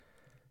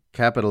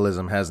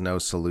Capitalism has no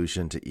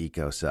solution to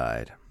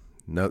ecocide.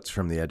 Notes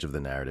from the edge of the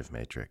narrative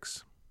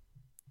matrix.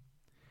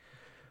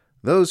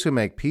 Those who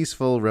make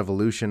peaceful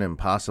revolution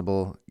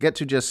impossible get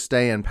to just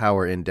stay in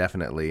power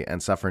indefinitely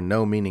and suffer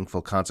no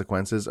meaningful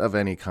consequences of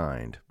any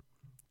kind.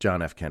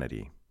 John F.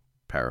 Kennedy,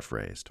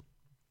 paraphrased.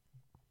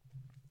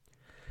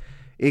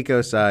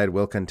 Ecocide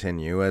will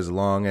continue as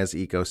long as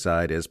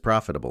ecocide is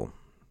profitable.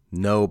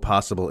 No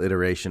possible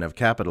iteration of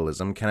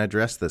capitalism can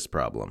address this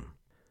problem.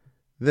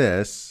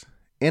 This,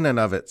 in and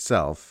of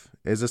itself,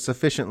 is a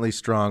sufficiently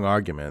strong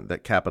argument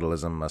that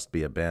capitalism must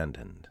be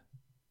abandoned.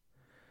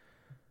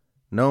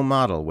 No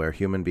model where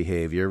human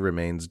behavior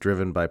remains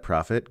driven by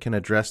profit can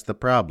address the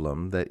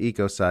problem that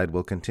ecocide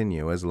will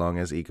continue as long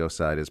as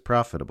ecocide is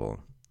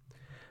profitable.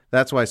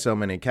 That's why so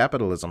many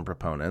capitalism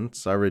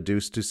proponents are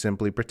reduced to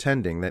simply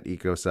pretending that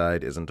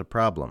ecocide isn't a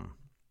problem.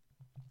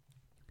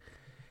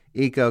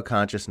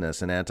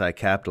 Eco-consciousness and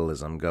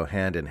anti-capitalism go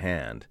hand in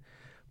hand,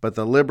 but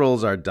the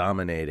liberals are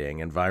dominating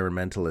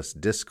environmentalist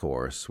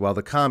discourse while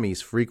the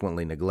commies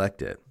frequently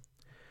neglect it.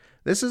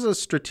 This is a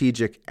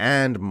strategic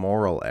and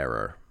moral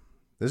error.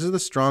 This is the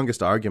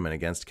strongest argument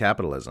against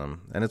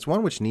capitalism, and it's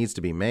one which needs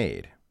to be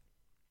made.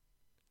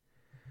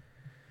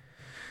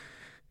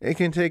 It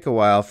can take a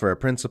while for a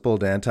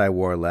principled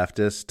anti-war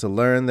leftist to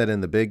learn that in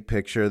the big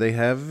picture they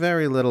have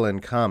very little in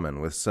common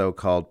with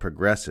so-called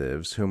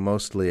progressives who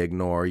mostly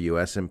ignore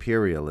U.S.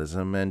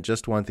 imperialism and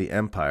just want the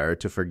empire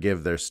to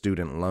forgive their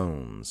student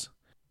loans.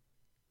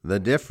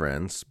 The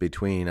difference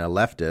between a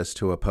leftist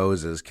who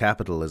opposes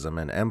capitalism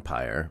and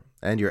empire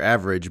and your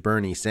average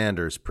Bernie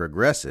Sanders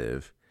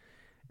progressive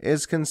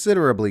is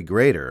considerably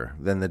greater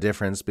than the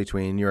difference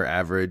between your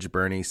average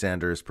Bernie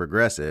Sanders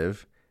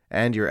progressive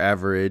and your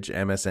average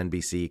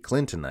MSNBC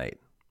Clintonite.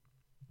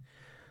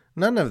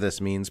 None of this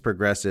means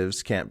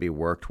progressives can't be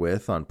worked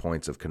with on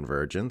points of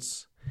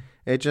convergence.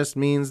 It just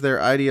means they're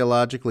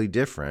ideologically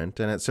different,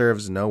 and it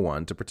serves no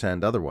one to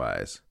pretend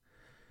otherwise.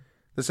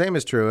 The same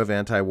is true of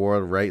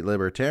anti-war right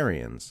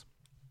libertarians.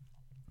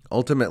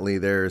 Ultimately,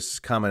 there's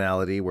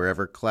commonality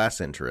wherever class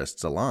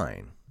interests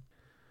align.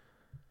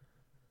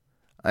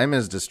 I'm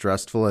as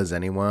distrustful as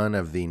anyone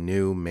of the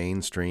new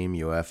mainstream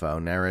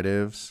UFO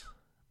narratives.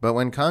 But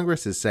when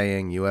Congress is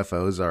saying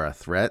UFOs are a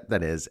threat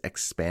that is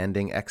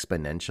expanding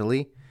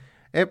exponentially,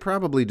 it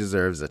probably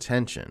deserves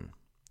attention.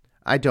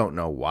 I don't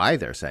know why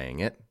they're saying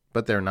it,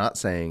 but they're not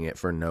saying it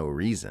for no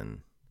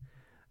reason.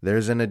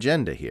 There's an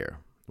agenda here,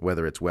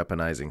 whether it's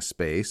weaponizing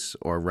space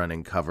or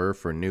running cover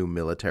for new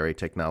military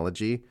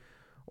technology,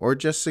 or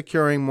just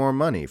securing more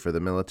money for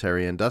the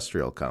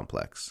military-industrial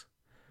complex.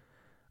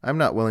 I'm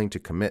not willing to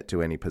commit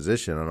to any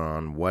position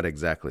on what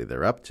exactly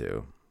they're up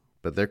to,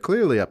 but they're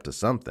clearly up to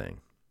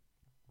something.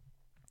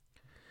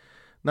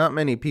 Not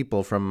many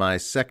people from my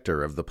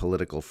sector of the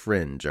political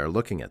fringe are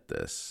looking at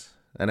this,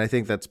 and I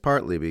think that's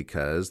partly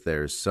because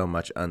there's so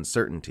much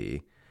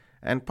uncertainty,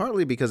 and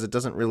partly because it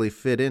doesn't really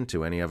fit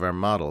into any of our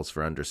models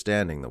for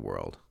understanding the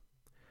world.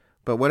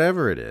 But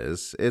whatever it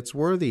is, it's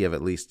worthy of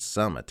at least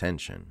some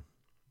attention.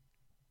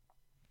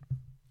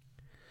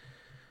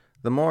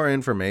 The more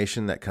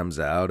information that comes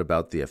out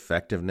about the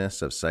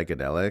effectiveness of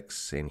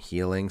psychedelics in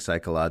healing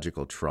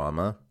psychological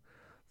trauma,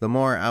 the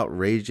more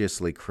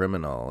outrageously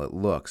criminal it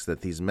looks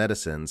that these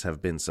medicines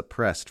have been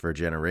suppressed for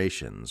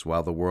generations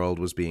while the world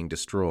was being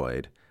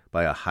destroyed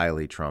by a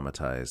highly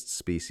traumatized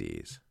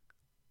species.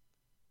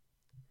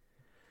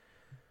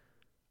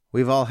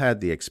 We've all had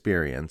the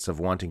experience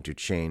of wanting to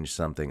change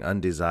something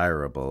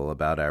undesirable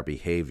about our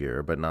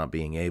behavior but not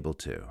being able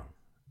to.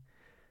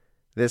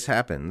 This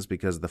happens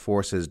because the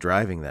forces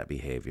driving that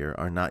behavior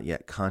are not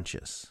yet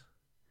conscious.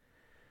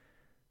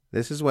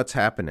 This is what's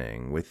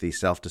happening with the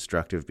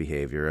self-destructive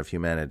behavior of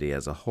humanity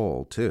as a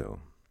whole, too.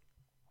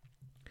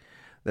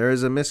 There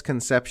is a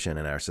misconception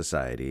in our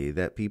society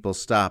that people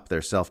stop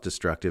their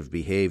self-destructive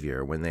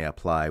behavior when they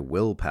apply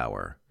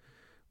willpower,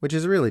 which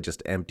is really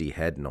just empty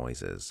head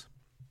noises.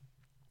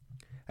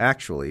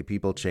 Actually,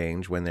 people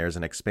change when there's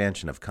an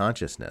expansion of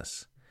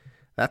consciousness.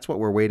 That's what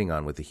we're waiting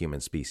on with the human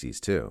species,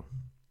 too.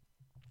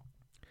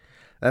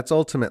 That's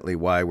ultimately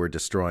why we're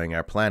destroying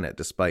our planet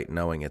despite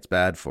knowing it's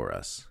bad for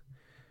us.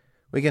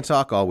 We can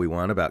talk all we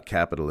want about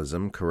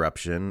capitalism,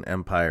 corruption,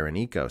 empire, and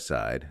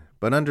ecocide,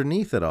 but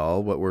underneath it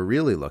all, what we're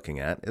really looking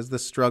at is the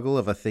struggle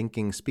of a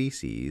thinking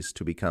species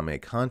to become a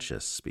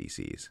conscious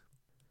species.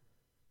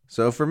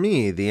 So for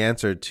me, the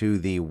answer to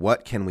the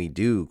what can we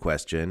do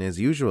question is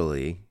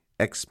usually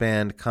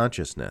expand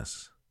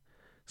consciousness,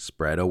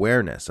 spread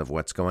awareness of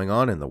what's going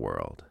on in the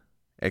world,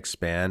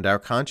 expand our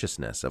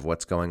consciousness of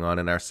what's going on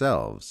in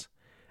ourselves.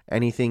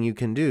 Anything you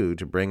can do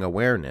to bring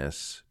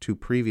awareness to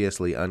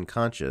previously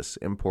unconscious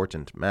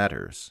important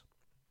matters.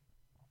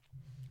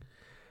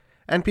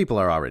 And people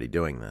are already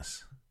doing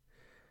this.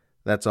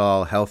 That's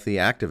all healthy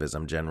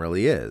activism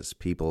generally is,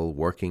 people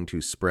working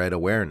to spread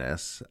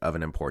awareness of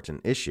an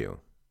important issue.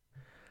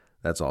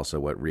 That's also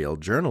what real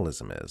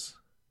journalism is.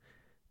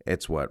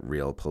 It's what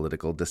real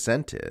political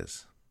dissent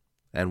is,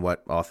 and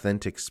what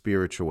authentic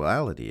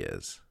spirituality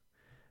is.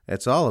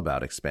 It's all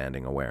about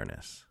expanding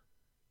awareness.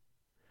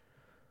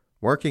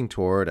 Working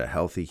toward a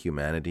healthy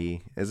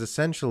humanity is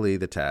essentially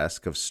the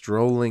task of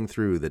strolling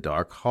through the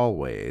dark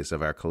hallways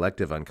of our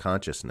collective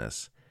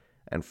unconsciousness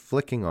and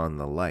flicking on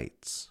the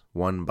lights,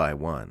 one by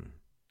one.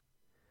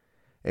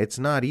 It's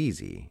not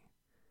easy,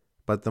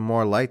 but the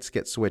more lights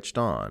get switched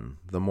on,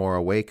 the more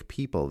awake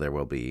people there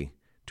will be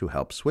to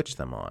help switch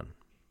them on.